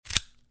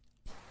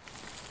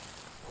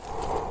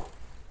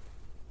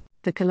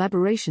The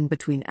collaboration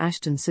between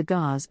Ashton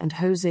Cigars and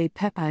José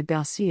Pepe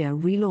Garcia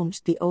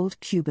relaunched the old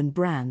Cuban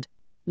brand,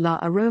 La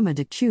Aroma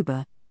de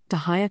Cuba, to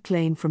high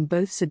acclaim from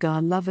both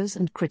cigar lovers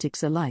and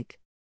critics alike.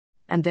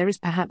 And there is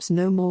perhaps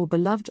no more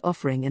beloved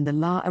offering in the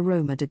La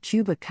Aroma de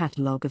Cuba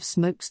catalogue of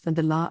smokes than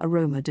the La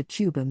Aroma de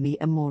Cuba Mi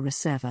Amor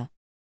Reserva.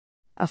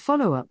 A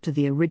follow-up to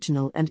the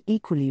original and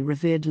equally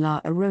revered La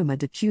Aroma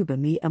de Cuba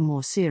Mi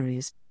Amor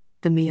series,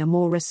 the Mi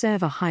Amor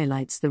Reserva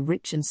highlights the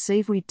rich and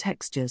savory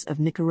textures of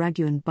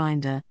Nicaraguan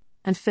binder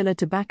and filler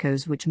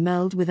tobaccos which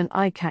meld with an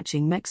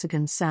eye-catching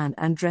Mexican San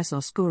Andres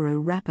Oscuro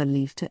wrapper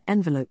leaf to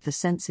envelope the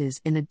senses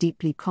in a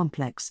deeply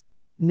complex,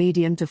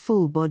 medium to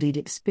full-bodied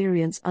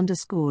experience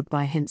underscored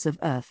by hints of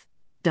earth,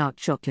 dark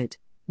chocolate,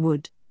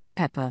 wood,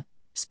 pepper,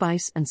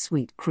 spice and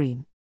sweet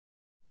cream.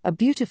 A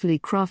beautifully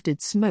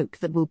crafted smoke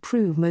that will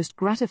prove most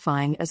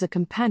gratifying as a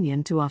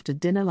companion to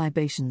after-dinner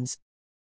libations.